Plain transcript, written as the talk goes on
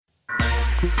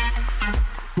Recording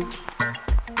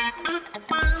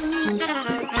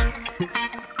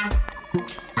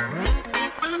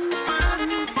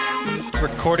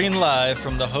live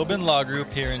from the Hoban Law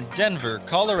Group here in Denver,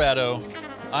 Colorado,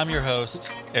 I'm your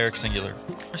host, Eric Singular.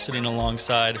 We're sitting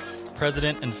alongside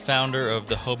President and founder of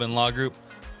the Hoban Law Group,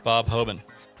 Bob Hoban.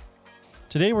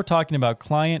 Today we're talking about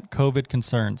client COVID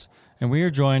concerns, and we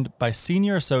are joined by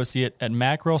Senior Associate at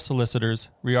Mackrell Solicitors,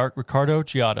 Ricardo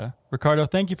Geada. Ricardo,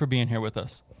 thank you for being here with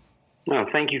us. No,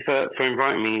 thank you for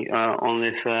inviting me on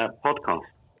this podcast.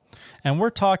 And we're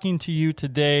talking to you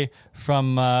today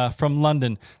from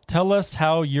London. Tell us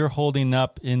how you're holding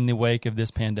up in the wake of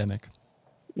this pandemic.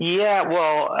 Yeah,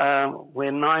 well,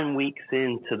 we're 9 weeks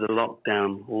into the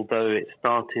lockdown, although it's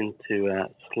starting to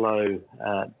slow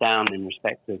down in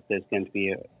respect of there's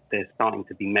starting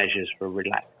to be measures for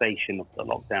relaxation of the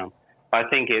lockdown. I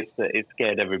think it's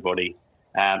scared everybody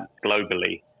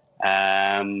globally,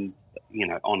 on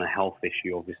a health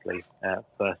issue, obviously,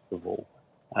 first of all.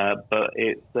 But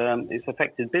it's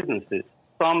affected businesses,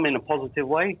 some in a positive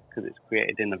way because it's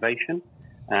created innovation,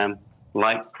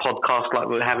 like podcasts like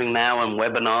we're having now and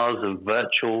webinars and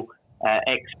virtual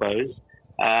expos.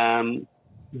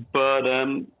 But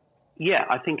I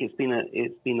think it's been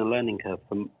a learning curve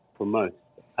for most.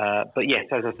 But yes,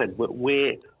 as I said,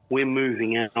 we're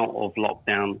moving out of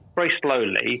lockdown very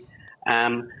slowly.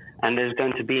 And there's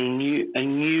going to be a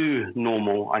new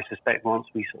normal, I suspect, once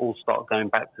we all start going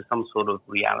back to some sort of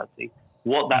reality.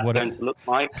 What that's going to look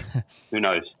like, who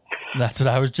knows? That's what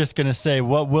I was just going to say.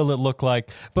 What will it look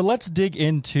like? But let's dig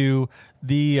into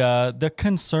the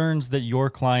concerns that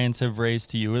your clients have raised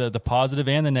to you, the positive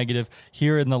and the negative,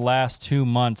 here in the last 2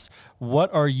 months.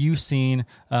 What are you seeing,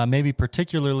 maybe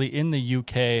particularly in the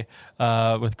UK,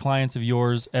 with clients of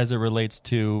yours as it relates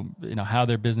to how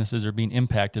their businesses are being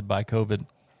impacted by COVID?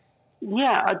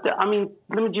 Yeah, I mean,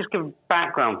 let me just give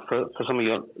background for some of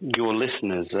your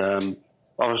listeners.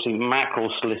 Obviously,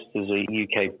 Mackrell Solicitors are a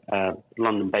UK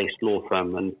London-based law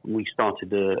firm, and we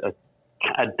started a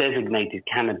designated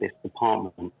cannabis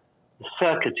department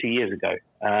circa 2 years ago.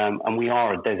 And we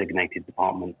are a designated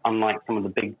department, unlike some of the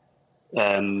big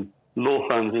law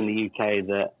firms in the UK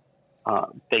that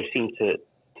they seem to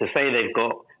say they've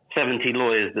got 70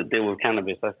 lawyers that deal with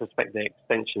cannabis. I suspect they're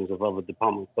extensions of other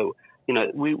departments. So,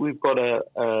 we've got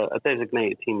a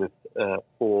designated team of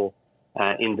 4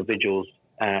 individuals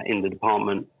in the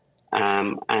department,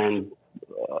 and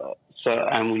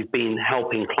we've been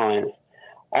helping clients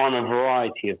on a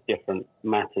variety of different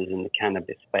matters in the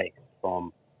cannabis space,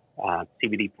 from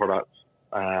CBD products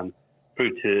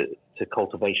through to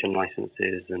cultivation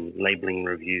licenses and labeling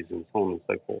reviews and so on and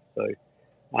so forth. So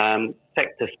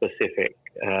sector-specific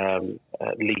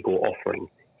legal offering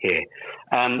here.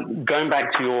 Going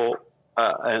back to your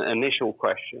initial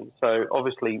question, so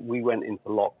obviously we went into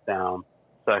lockdown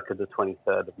circa the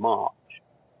 23rd of March,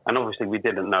 and obviously we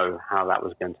didn't know how that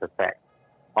was going to affect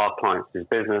our clients'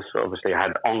 business. Obviously I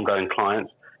had ongoing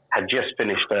clients, had just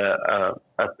finished a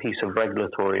piece of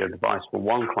regulatory advice for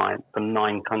one client for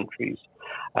 9 countries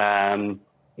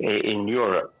in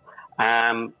Europe,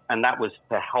 and that was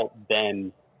to help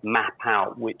them map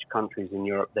out which countries in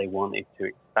Europe they wanted to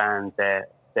expand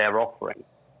their offering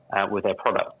with their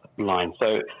product line.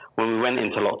 So when we went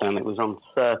into lockdown, it was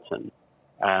uncertain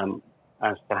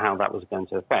as to how that was going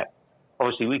to affect.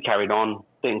 Obviously, we carried on,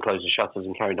 didn't close the shutters,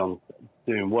 and carried on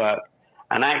doing work.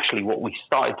 And actually, what we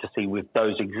started to see with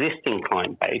those existing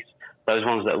client base, those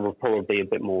ones that were probably a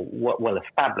bit more well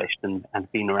established and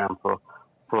been around for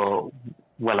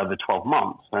well over 12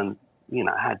 months, and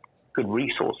had good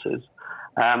resources.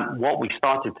 What we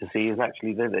started to see is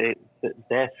actually that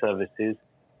their services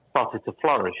started to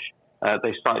flourish.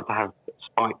 They started to have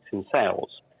spikes in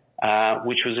sales,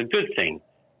 which was a good thing.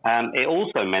 It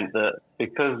also meant that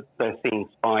because they're seeing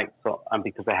spikes and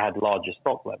because they had larger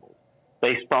stock levels,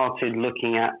 they started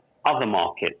looking at other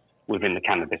markets within the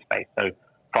cannabis space. So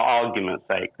for argument's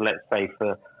sake, let's say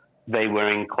they were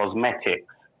in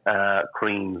cosmetics,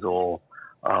 creams or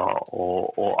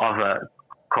other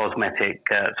cosmetic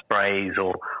sprays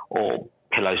or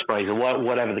pillow sprays or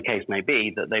whatever the case may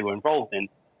be that they were involved in,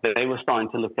 that they were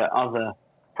starting to look at other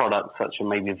products such as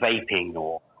maybe vaping,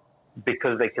 or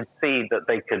because they could see that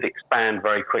they could expand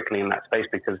very quickly in that space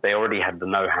because they already had the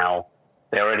know-how,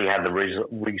 they already had the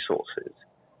resources.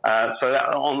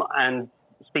 And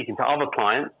speaking to other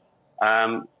clients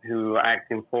who are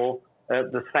acting for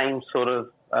the same sort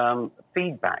of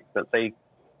feedback, that they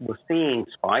were seeing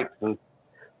spikes. And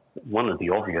one of the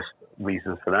obvious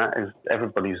reasons for that is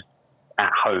everybody's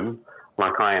at home,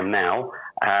 like I am now,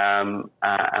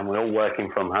 and we're all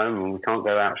working from home and we can't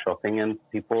go out shopping, and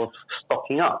people are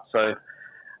stocking up. So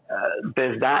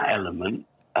there's that element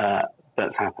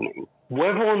that's happening.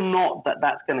 Whether or not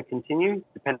that's going to continue,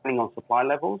 depending on supply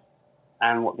levels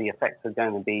and what the effects are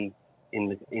going to be in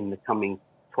the coming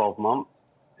 12 months,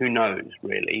 who knows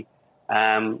really?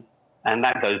 And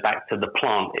that goes back to the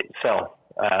plant itself,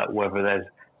 whether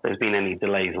there's been any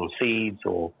delays on seeds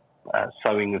or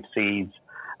sowing of seeds,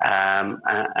 and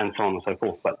so on and so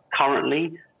forth. But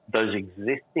currently, those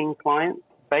existing client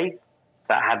base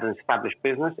that had an established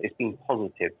business, it's been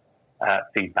positive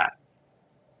feedback.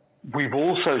 We've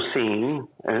also seen,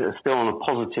 still on a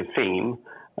positive theme,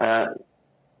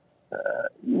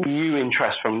 new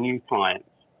interest from new clients,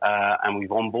 and we've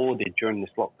onboarded during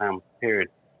this lockdown period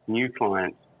new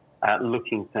clients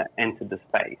looking to enter the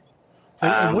space.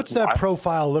 And what's that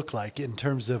profile look like in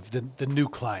terms of the new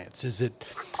clients?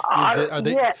 Are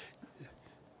they? Yeah,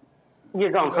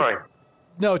 go on, sorry.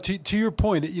 No, to your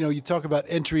point, you talk about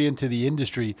entry into the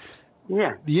industry.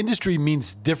 Yeah. The industry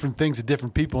means different things to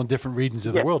different people in different regions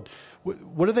of the world.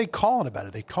 What are they calling about?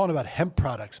 Are they calling about hemp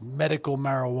products, medical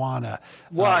marijuana?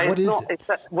 Well, what is it?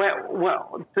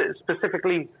 Well,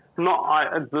 specifically,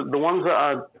 not the ones that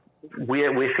are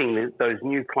we're seeing those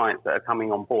new clients that are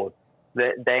coming on board.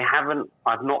 They haven't.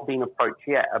 I've not been approached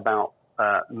yet about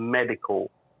medical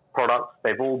products.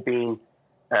 They've all been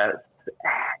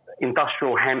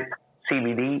industrial hemp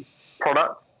CBD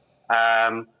products.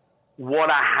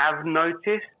 What I have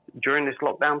noticed during this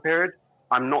lockdown period,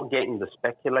 I'm not getting the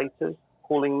speculators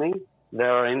calling me.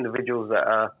 There are individuals that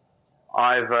are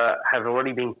either have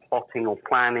already been plotting or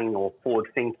planning or forward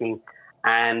thinking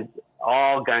and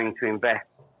are going to invest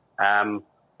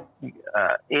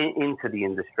into the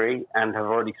industry and have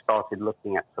already started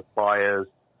looking at suppliers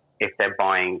if they're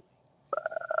buying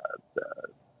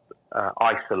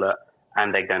isolate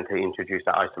and they're going to introduce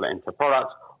that isolate into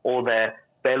products, or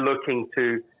they're looking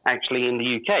to actually in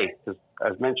the UK, because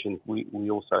as mentioned, we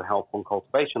also help on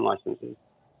cultivation licenses.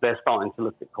 They're starting to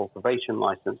look at cultivation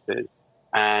licenses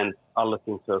and are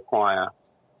looking to acquire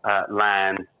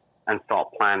land and start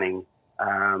planning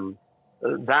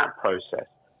that process.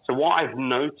 So what I've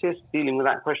noticed dealing with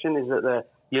that question is that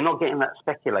you're not getting that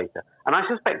speculator. And I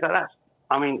suspect that's,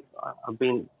 I've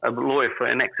been a lawyer for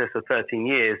in excess of 13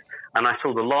 years, and I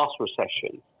saw the last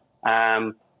recession.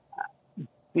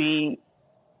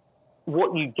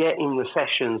 What you get in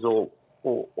recessions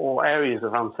or areas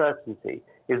of uncertainty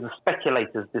is the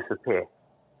speculators disappear.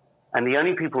 And the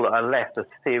only people that are left are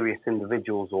serious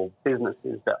individuals or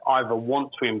businesses that either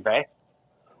want to invest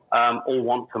or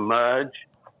want to merge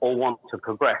or want to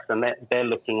progress. And they're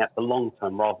looking at the long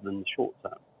term rather than the short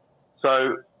term.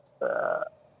 So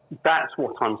that's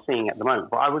what I'm seeing at the moment.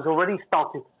 But I was already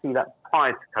starting to see that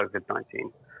prior to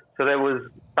COVID-19. So there was,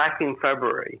 back in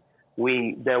February,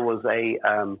 there was a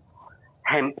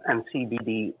hemp and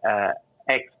CBD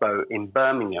expo in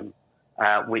Birmingham,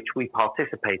 which we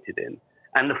participated in.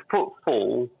 And the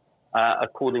footfall,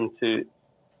 according to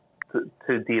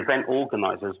the event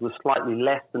organizers, was slightly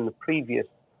less than the previous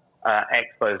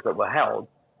expos that were held.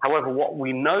 However, what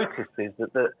we noticed is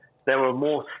that there were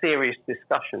more serious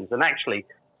discussions, and actually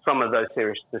some of those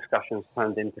serious discussions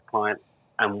turned into clients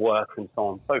and work and so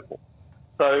on and so forth.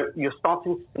 So you're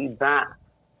starting to see that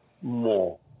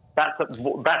more. That's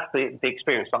the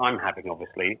experience that I'm having.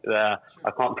 Obviously, I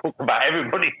can't talk about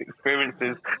everybody's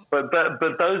experiences, but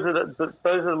those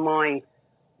are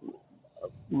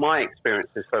my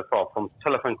experiences so far from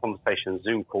telephone conversations,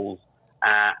 Zoom calls,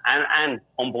 and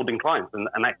onboarding clients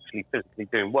and actually physically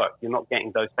doing work. You're not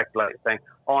getting those speculators saying,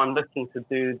 "Oh, I'm looking to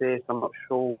do this. I'm not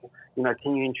sure.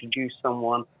 Can you introduce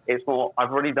someone?" It's more,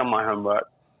 I've already done my homework.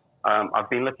 I've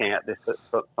been looking at this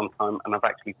for some time, and I've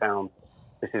actually found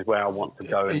this is where I want to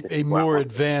go. A more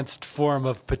advanced form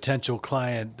of potential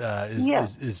client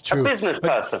is true. A business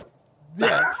person.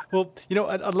 Yeah. Well,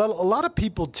 a lot of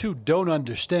people, too, don't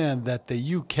understand that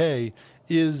the UK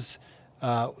is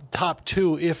top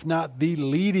two, if not the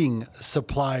leading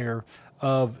supplier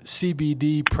of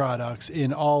CBD products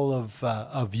in all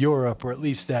of Europe, or at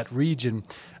least that region.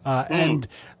 And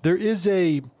there is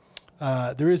a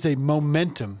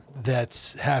momentum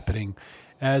that's happening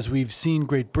as we've seen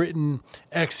Great Britain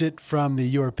exit from the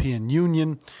European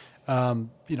Union.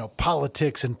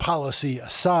 Politics and policy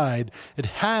aside, it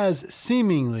has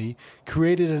seemingly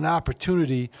created an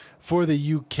opportunity for the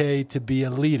UK to be a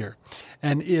leader.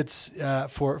 And it's,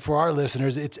 for our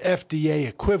listeners, its FDA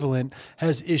equivalent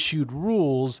has issued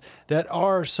rules that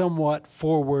are somewhat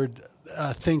forward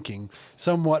thinking,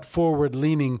 somewhat forward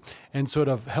leaning, and sort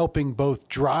of helping both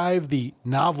drive the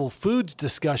novel foods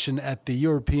discussion at the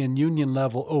European Union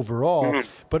level overall,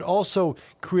 but also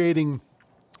creating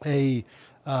a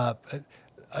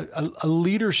a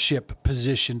leadership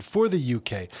position for the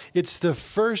UK. It's the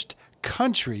first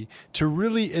country to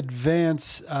really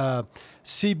advance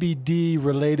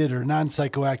CBD-related or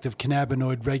non-psychoactive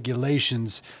cannabinoid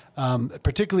regulations,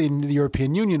 particularly in the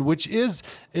European Union, which is,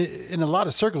 in a lot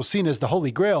of circles, seen as the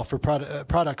holy grail for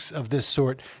products of this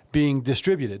sort being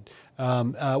distributed.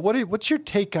 What's your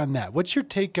take on that? What's your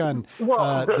take on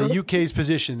the UK's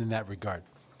position in that regard?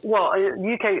 Well,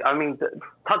 UK, I mean,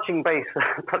 touching very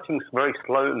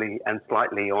slowly and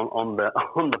slightly on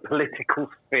the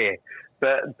political sphere,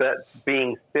 but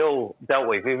being still dealt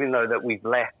with, even though that we've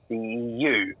left the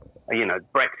EU,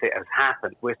 Brexit has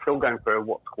happened, we're still going through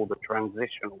what's called a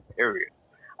transitional period.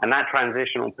 And that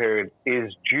transitional period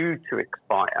is due to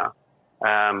expire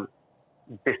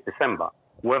this December.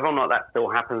 Whether or not that still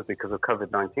happens because of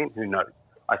COVID-19, who knows?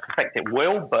 I suspect it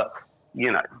will, but,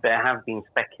 there have been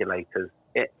speculators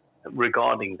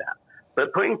regarding that.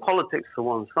 But putting politics to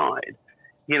one side,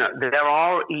 there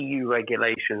are EU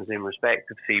regulations in respect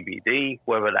of CBD,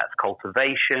 whether that's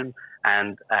cultivation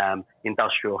and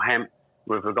industrial hemp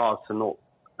with regards to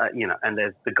and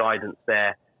there's the guidance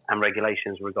there and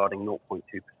regulations regarding 0.2%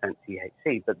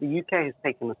 THC. But the UK has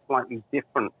taken a slightly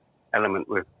different element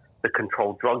with the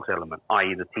controlled drugs element,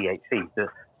 i.e. the THC, the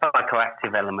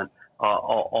psychoactive element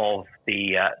of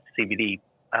the CBD,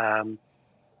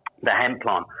 the hemp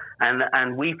plant.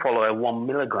 And we follow a 1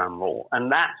 milligram rule.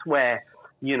 And that's where,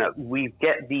 we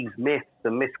get these myths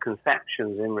and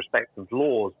misconceptions in respect of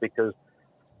laws, because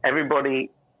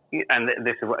everybody, and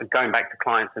this is going back to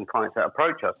clients that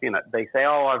approach us, they say,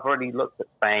 oh, I've already looked at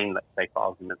Spain, let's say for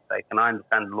argument's sake, and I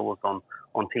understand the laws on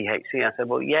THC. I said,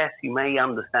 well, yes, you may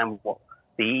understand what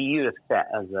the EU has set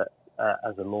as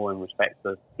a law in respect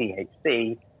of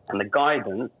THC and the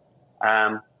guidance,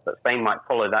 but Spain might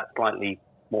follow that slightly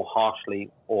more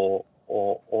harshly or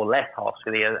less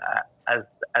harshly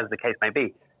as the case may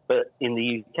be. But in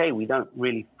the UK, we don't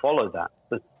really follow that.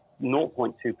 The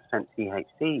 0.2%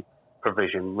 THC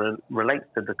provision relates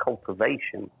to the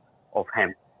cultivation of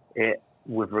hemp.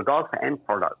 With regards to end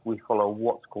products, we follow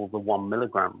what's called the 1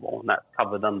 milligram rule, and that's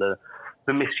covered under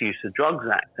the Misuse of Drugs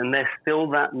Act. And there's still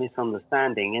that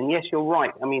misunderstanding. And yes, you're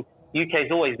right. I mean,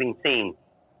 UK's always been seen,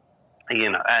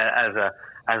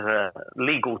 as a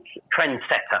legal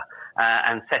trendsetter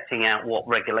and setting out what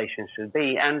regulation should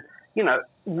be. And,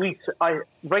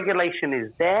 regulation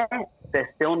is there. There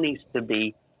still needs to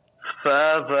be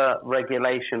further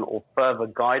regulation or further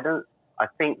guidance. I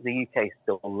think the UK is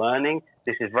still learning.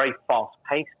 This is very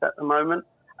fast-paced at the moment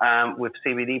with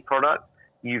CBD products.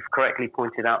 You've correctly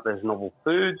pointed out there's novel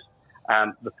foods.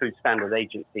 The Food Standard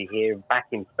Agency here back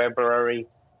in February,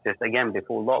 just again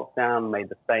before lockdown, made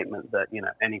the statement that,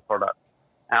 any product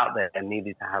out there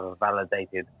needed to have a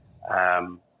validated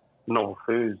novel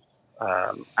foods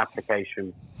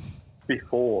application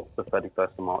before the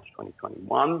 31st of March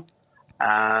 2021.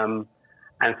 And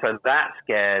so that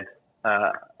scared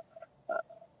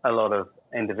a lot of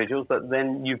individuals. But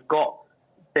then you've got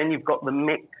the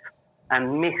mixed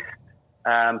and missed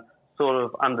sort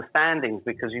of understandings,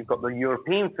 because you've got the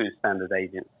European Food Standard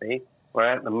Agency,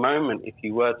 where at the moment, if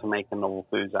you were to make a novel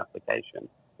foods application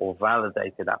or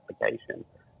validated application,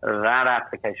 that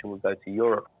application would go to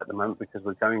Europe at the moment, because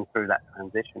we're going through that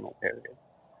transitional period.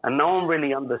 And no one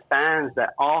really understands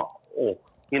that,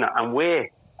 and we're,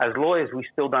 as lawyers, we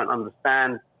still don't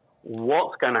understand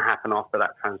what's going to happen after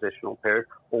that transitional period,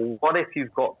 or what if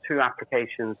you've got two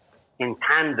applications in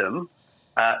tandem,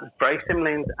 very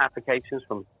similar applications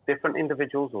from different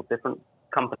individuals or different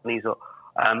companies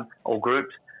or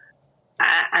groups,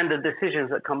 and the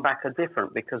decisions that come back are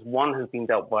different, because one has been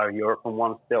dealt by Europe and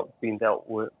one's been dealt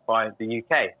with by the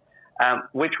UK.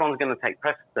 Which one's going to take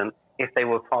precedent if they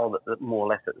were filed more or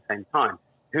less at the same time?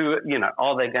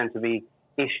 Are there going to be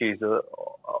issues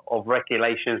of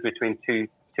regulations between two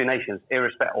nations,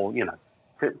 irrespective, or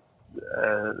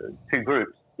two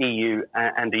groups, EU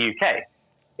and the UK?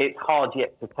 It's hard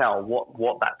yet to tell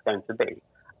what that's going to be.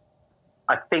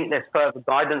 I think there's further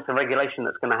guidance and regulation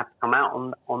that's going to have to come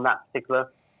out on that particular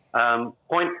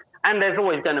point. And there's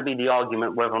always going to be the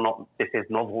argument whether or not this is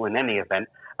novel in any event.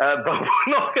 But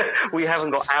we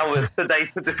haven't got hours today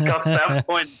to discuss that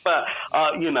point. But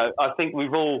I think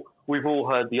we've all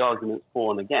heard the arguments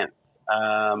for and against.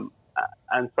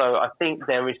 And so I think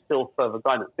there is still further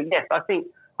guidance. But yes, I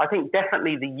think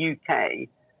definitely the UK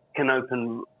can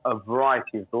open a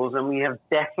variety of doors, and we have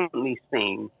definitely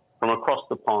seen from across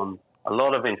the pond a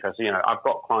lot of interest. I've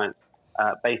got clients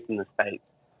based in the States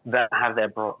that have their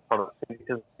products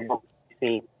because they want to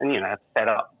see and have set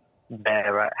up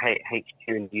their HQ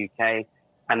in the UK,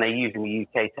 and they're using the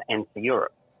UK to enter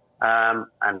Europe. And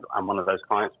one of those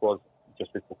clients was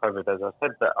just before COVID, as I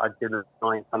said, that I did a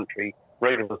 9-country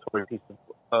regulatory piece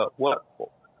of work for.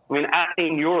 I mean, at the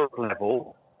Europe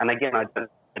level, and again, I don't know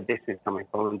where this is coming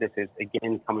from, and this is,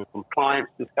 again, coming from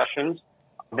clients' discussions.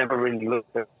 I've never really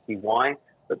looked to see why,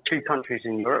 but 2 countries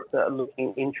in Europe that are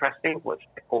looking interesting, which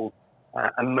they call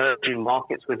emerging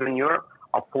markets within Europe,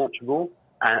 are Portugal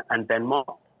and Denmark.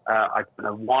 I don't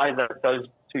know why those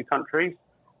 2 countries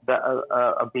that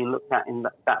are being looked at in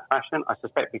that fashion. I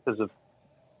suspect because of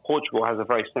Portugal has a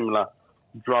very similar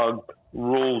drug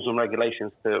rules and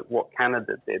regulations to what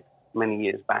Canada did many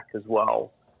years back as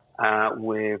well,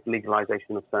 with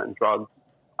legalization of certain drugs.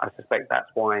 I suspect that's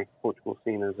why Portugal is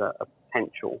seen as a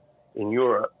potential in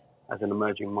Europe as an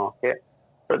emerging market.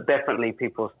 But definitely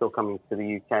people are still coming to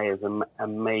the UK as a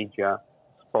major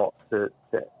spot to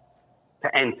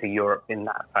enter Europe in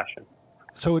that fashion.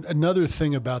 So another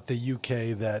thing about the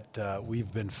UK that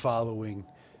we've been following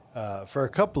for a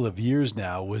couple of years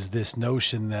now was this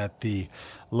notion that the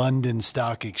London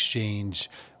Stock Exchange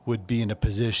would be in a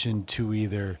position to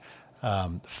either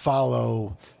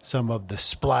follow some of the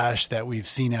splash that we've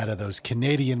seen out of those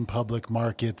Canadian public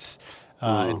markets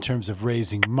in terms of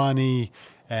raising money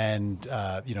and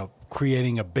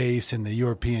creating a base in the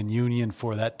European Union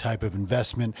for that type of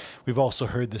investment. We've also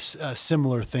heard this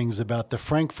similar things about the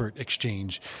Frankfurt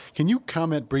Exchange. Can you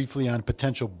comment briefly on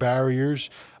potential barriers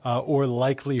or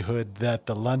likelihood that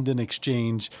the London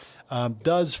Exchange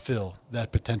does fill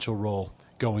that potential role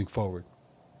going forward?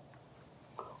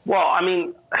 Well, I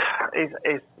mean,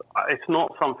 it's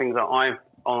not something that I've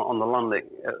on the London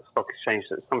Stock Exchange.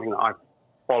 It's something that I've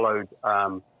followed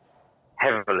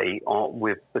heavily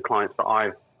with the clients that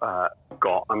I've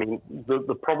got. I mean,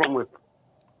 the problem with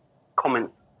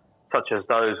comments such as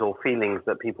those or feelings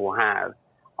that people have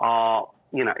are,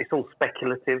 it's all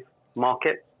speculative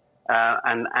markets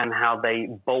and how they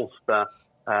bolster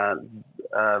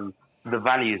the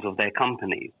values of their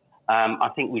companies. I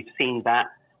think we've seen that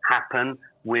happen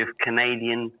with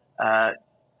Canadian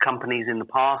companies in the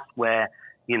past where,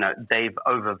 they've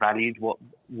overvalued what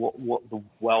the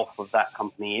wealth of that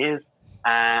company is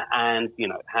and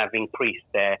have increased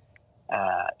their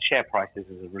share prices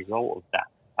as a result of that.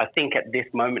 I think at this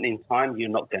moment in time, you're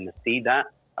not going to see that.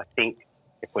 I think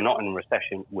if we're not in a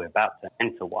recession, we're about to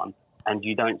enter one, and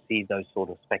you don't see those sort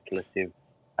of speculative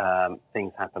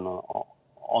things happen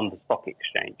on the stock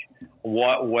exchange.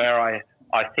 Where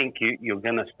I think you're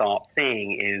going to start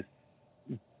seeing is,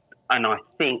 and I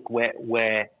think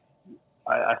where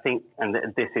I think, and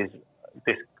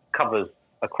this covers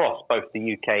across both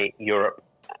the UK, Europe,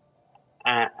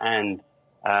 and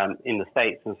in the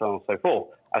States and so on and so forth.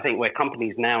 I think where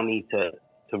companies now need to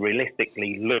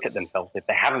realistically look at themselves, if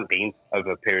they haven't been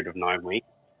over a period of 9 weeks,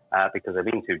 because they've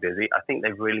been too busy, I think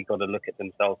they've really got to look at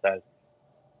themselves as,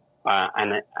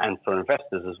 and for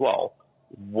investors as well,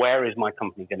 where is my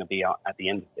company going to be at the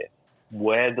end of this?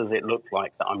 Where does it look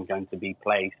like that I'm going to be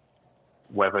placed?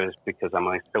 Whether it's because am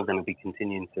I still going to be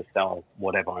continuing to sell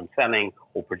whatever I'm selling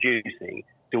or producing?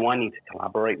 Do I need to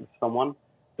collaborate with someone?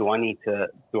 Do I need to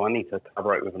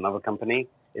collaborate with another company?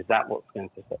 Is that what's going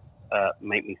to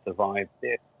make me survive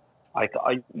this? I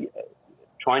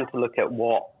trying to look at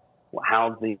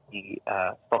how the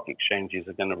stock exchanges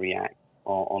are going to react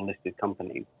on listed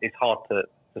companies. It's hard to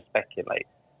speculate.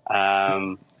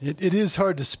 It is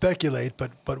hard to speculate,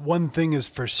 but one thing is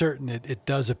for certain, it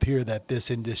does appear that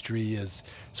this industry is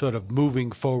sort of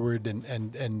moving forward, and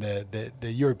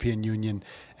the European Union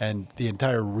and the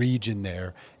entire region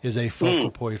there is a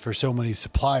focal point for so many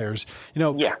suppliers.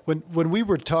 When we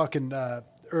were talking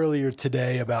earlier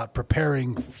today about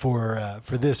preparing for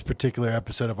this particular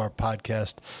episode of our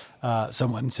podcast,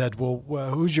 someone said, well,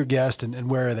 who's your guest and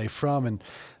where are they from? And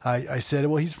I said,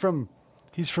 well, he's from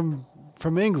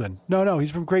England. No,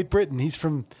 he's from Great Britain. He's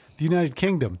from the United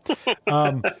Kingdom.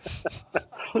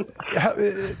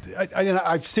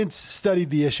 I've since studied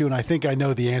the issue, and I think I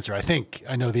know the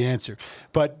answer.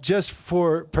 But just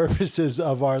for purposes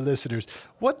of our listeners,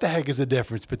 what the heck is the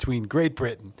difference between Great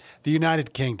Britain, the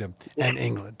United Kingdom, and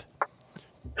England?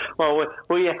 Well,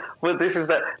 this is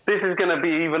going to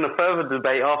be even a further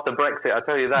debate after Brexit. I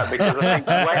tell you that, because I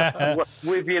think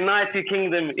with the United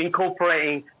Kingdom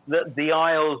incorporating the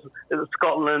Isles,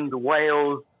 Scotland,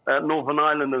 Wales, Northern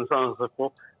Ireland, and so on and so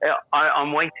forth,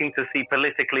 I'm waiting to see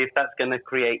politically if that's going to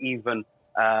create even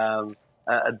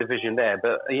a division there.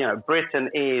 But Britain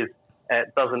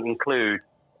doesn't include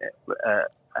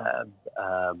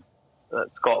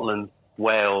Scotland,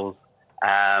 Wales,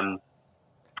 and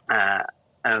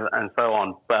so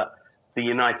on. But the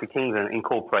United Kingdom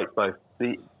incorporates both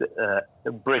the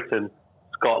Britain,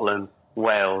 Scotland,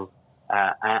 Wales,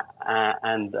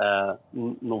 and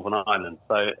Northern Ireland.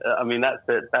 So I mean that's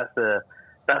the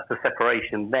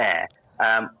separation there.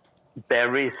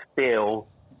 There is still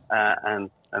and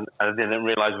I didn't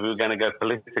realize we were going to go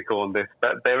political on this,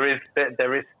 but there is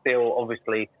still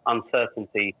obviously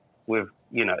uncertainty with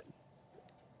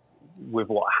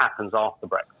what happens after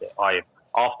Brexit,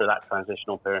 after that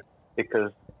transitional period,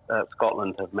 because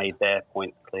Scotland have made their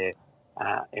point clear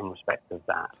in respect of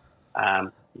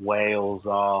that. Wales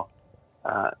are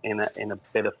in a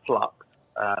bit of flux.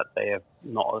 They have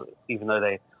not, even though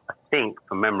they, I think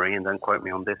from memory, and don't quote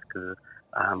me on this because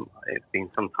it's been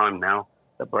some time now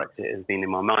that Brexit has been in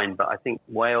my mind, but I think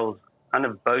Wales kind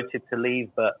of voted to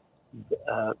leave, but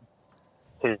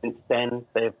since then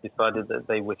they've decided that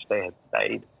they wish they had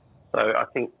stayed. So I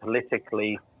think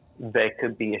politically there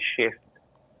could be a shift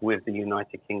with the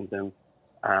United Kingdom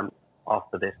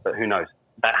after this, but who knows?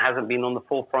 That hasn't been on the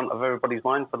forefront of everybody's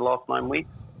mind for the last 9 weeks.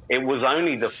 It was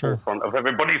only the forefront of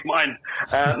everybody's mind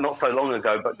not so long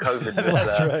ago, but COVID was...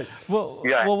 That's right. Well,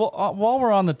 while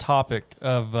we're on the topic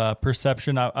of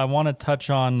perception, I want to touch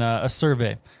on a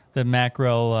survey that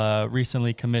Mackrell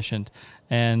recently commissioned.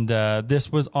 And this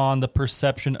was on the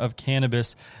perception of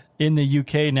cannabis in the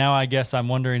UK. Now, I guess I'm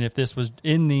wondering if this was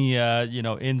in the,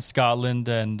 in Scotland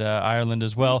and Ireland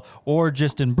as well, or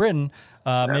just in Britain.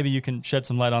 Maybe you can shed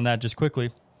some light on that just quickly.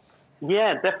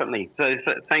 Yeah, definitely. So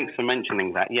thanks for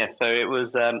mentioning that. Yeah, so it was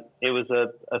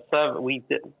a survey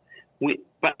we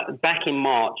back in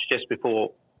March, just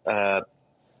before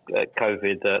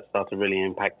COVID started really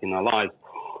impacting our lives.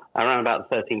 Around about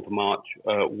the 13th of March,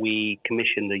 we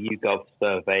commissioned the YouGov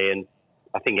survey, and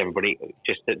I think everybody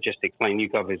just to explain,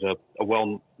 YouGov is a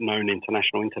well-known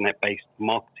international internet-based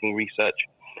marketing research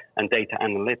and data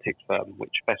analytics firm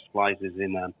which specializes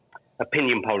in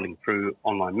opinion polling through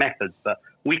online methods. But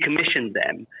we commissioned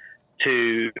them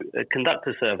to conduct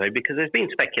a survey because there's been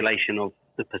speculation of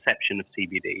the perception of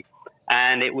CBD,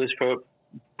 and it was for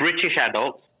British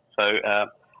adults. So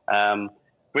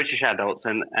British adults,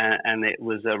 and it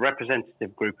was a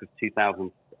representative group of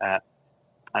 2,000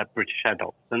 British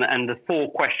adults. And the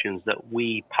 4 questions that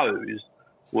we posed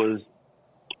was: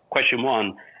 question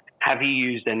 1, have you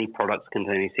used any products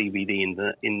containing CBD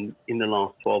in the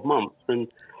last 12 months?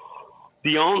 And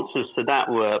the answers to that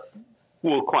were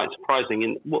quite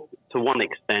surprising to one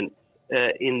extent,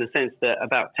 in the sense that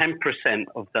about 10%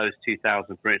 of those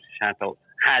 2,000 British adults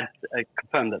had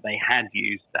confirmed that they had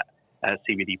used that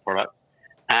CBD product,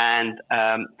 and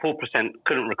 4%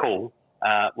 couldn't recall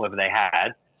whether they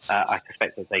had. I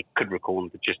suspect that they could recall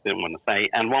but just didn't want to say,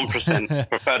 and 1%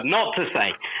 preferred not to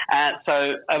say.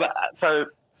 So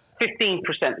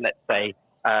 15%, let's say,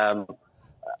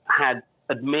 had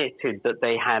admitted that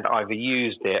they had either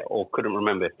used it or couldn't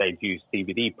remember if they'd used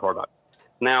CBD products.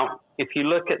 Now, if you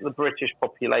look at the British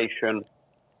population,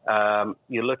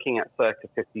 you're looking at circa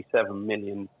 57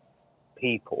 million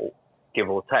people, give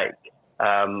or take,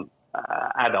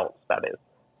 adults, that is.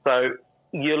 So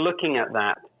you're looking at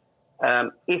that.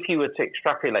 If you were to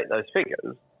extrapolate those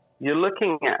figures, you're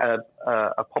looking at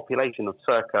a population of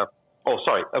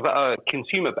a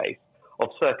consumer base of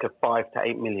circa 5 to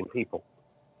 8 million people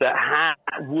that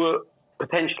would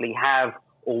potentially have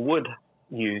or would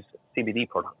use CBD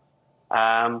products.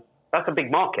 That's a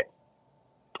big market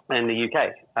in the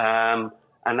UK.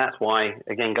 And that's why,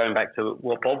 again, going back to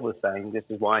what Bob was saying, this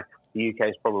is why the UK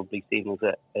is probably seen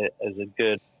as a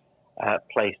good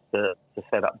place to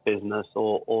set up business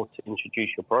or to introduce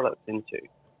your products into.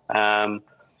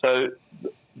 So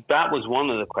that was one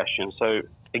of the questions. So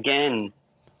again,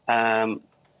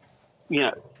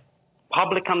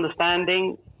 public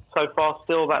understanding so far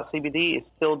still about CBD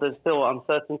there's still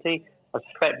uncertainty. I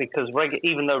suspect because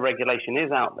even though regulation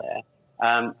is out there,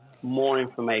 more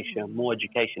information, more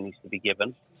education needs to be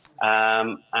given.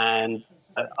 And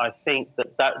I think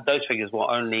that those figures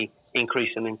will only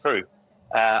increase and improve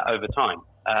over time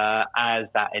as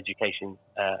that education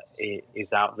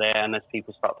is out there and as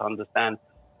people start to understand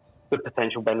the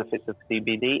potential benefits of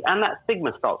CBD, and that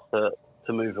stigma starts to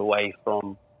move away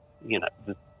from,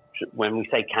 when we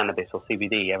say cannabis or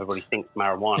CBD, everybody thinks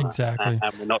marijuana. Exactly.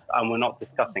 And we're not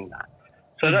discussing that.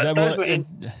 So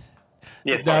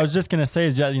I was just going to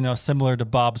say, similar to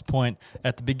Bob's point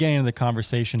at the beginning of the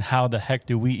conversation, how the heck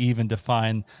do we even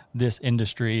define this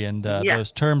industry and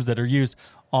those terms that are used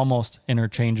almost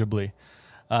interchangeably?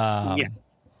 And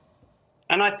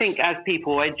I think as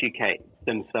people educate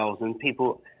themselves and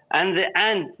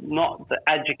not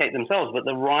educate themselves, but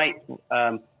the right,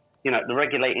 the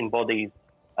regulating bodies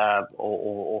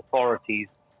or authorities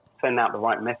send out the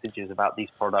right messages about these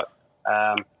products.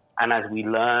 And as we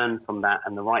learn from that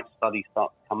and the right studies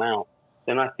start to come out,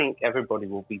 then I think everybody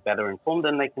will be better informed,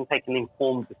 and they can take an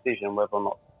informed decision whether or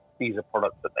not these are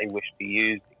products that they wish to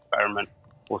use, experiment,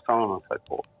 or so on and so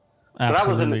forth.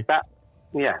 Absolutely.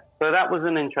 So that was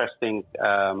an interesting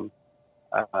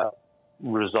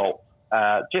result.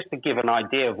 Just to give an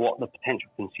idea of what the potential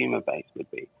consumer base would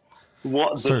be.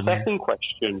 The second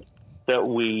question that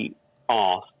we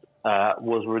asked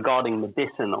was regarding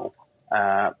medicinal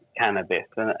cannabis,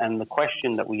 and the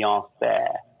question that we asked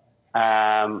there,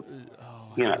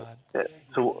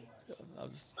 to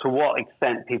what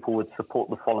extent people would support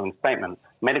the following statement: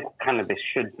 medical cannabis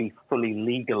should be fully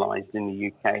legalized in the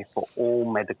UK for all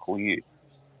medical use,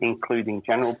 including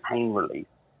general pain relief,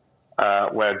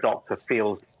 where a doctor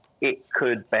feels it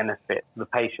could benefit the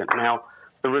patient. Now,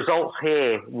 the results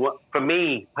here, for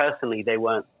me personally, they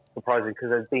weren't surprising because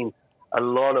there's been a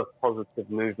lot of positive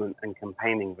movement and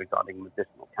campaigning regarding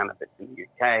medicinal cannabis in the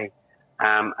UK.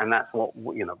 And that's what,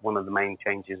 one of the main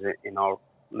changes in our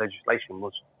legislation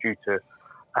was due to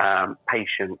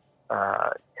patients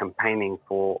campaigning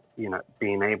for,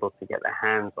 being able to get their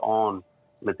hands on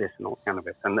medicinal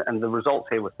cannabis. And the results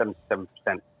here were 77%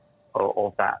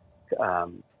 of that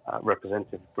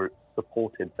representative group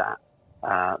supported that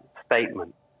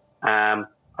statement.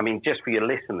 Just for your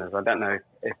listeners, I don't know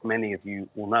if many of you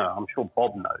will know, I'm sure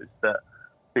Bob knows, that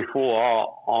before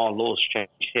our laws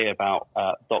changed here about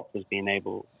doctors being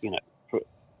able,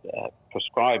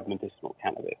 prescribe medicinal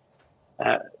cannabis,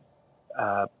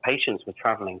 patients were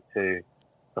traveling to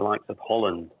the likes of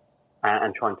Holland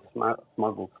and trying to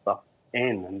smuggle stuff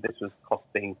in, and this was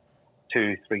costing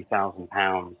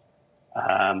 £2,000-3,000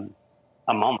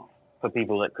 a month for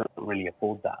people that couldn't really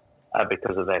afford that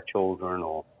because of their children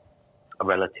or a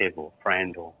relative or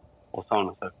friend or so on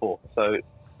and so forth. So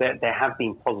there have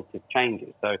been positive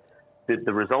changes. So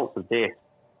the results of this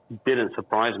didn't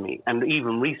surprise me. And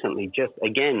even recently, just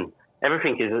again,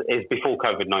 everything is before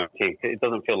COVID-19. It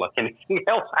doesn't feel like anything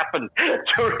else happened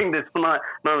during this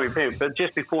moment period. But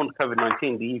just before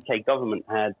COVID-19, the UK government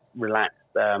had relaxed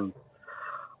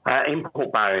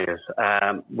import barriers,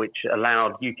 which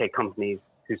allowed UK companies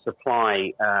to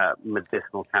supply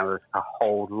medicinal cannabis to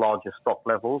hold larger stock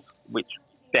levels, which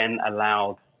then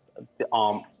allowed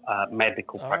our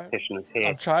medical practitioners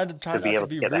here to be able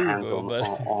to get their hands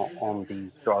on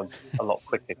these drugs a lot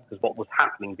quicker. Because what was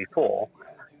happening before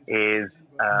is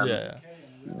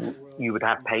you would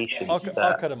have patients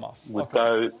that would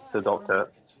go to the doctor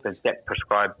to get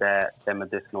prescribed their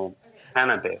medicinal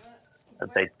cannabis.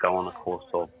 They'd go on a course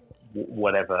of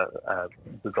whatever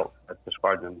the doctor had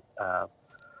prescribed them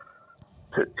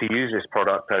to use this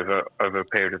product over a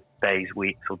period of days,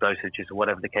 weeks, or dosages, or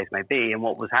whatever the case may be. And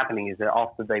what was happening is that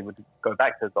after they would go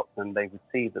back to the doctor and they would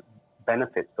see the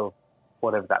benefits of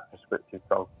whatever that prescriptive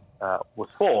drug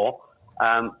was for,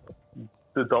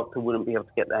 the doctor wouldn't be able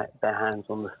to get their hands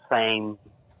on the same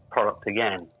product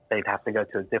again. They'd have to go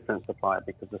to a different supplier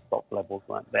because the stock levels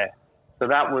weren't there. So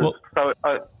that was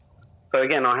so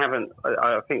again, I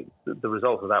think the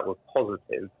results of that were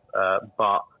positive,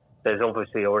 but there's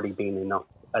obviously already been enough.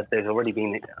 There's already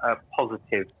been a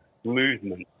positive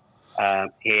movement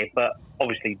here, but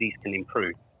obviously these can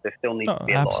improve. There still needs to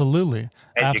be a lot of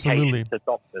education to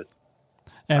doctors.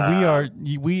 And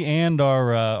we and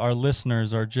our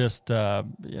listeners are just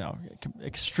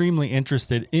extremely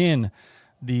interested in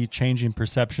the changing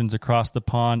perceptions across the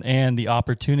pond and the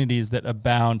opportunities that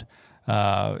abound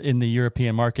in the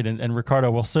European market. And Ricardo,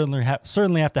 we'll certainly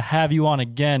have to have you on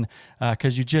again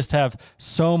because you just have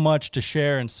so much to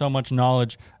share and so much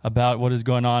knowledge about what is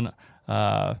going on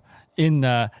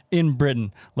in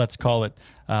Britain, let's call it.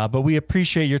 But we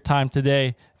appreciate your time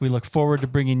today. We look forward to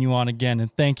bringing you on again,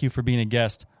 and thank you for being a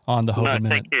guest on the Hoban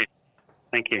Minute.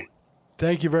 Thank you.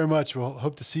 Thank you very much. We'll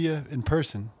hope to see you in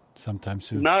person sometime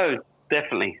soon. No,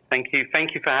 definitely. Thank you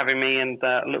for having me, and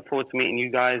look forward to meeting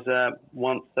you guys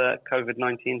once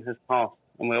COVID-19 has passed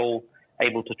and we're all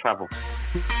able to travel.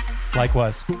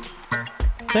 Likewise.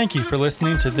 Thank you for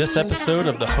listening to this episode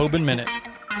of the Hoban Minute.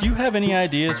 Do you have any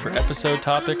ideas for episode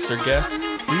topics or guests?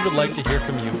 We would like to hear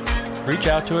from you. Reach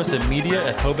out to us at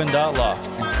media@hoban.law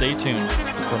and stay tuned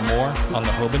for more on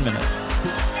the Hoban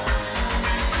Minute.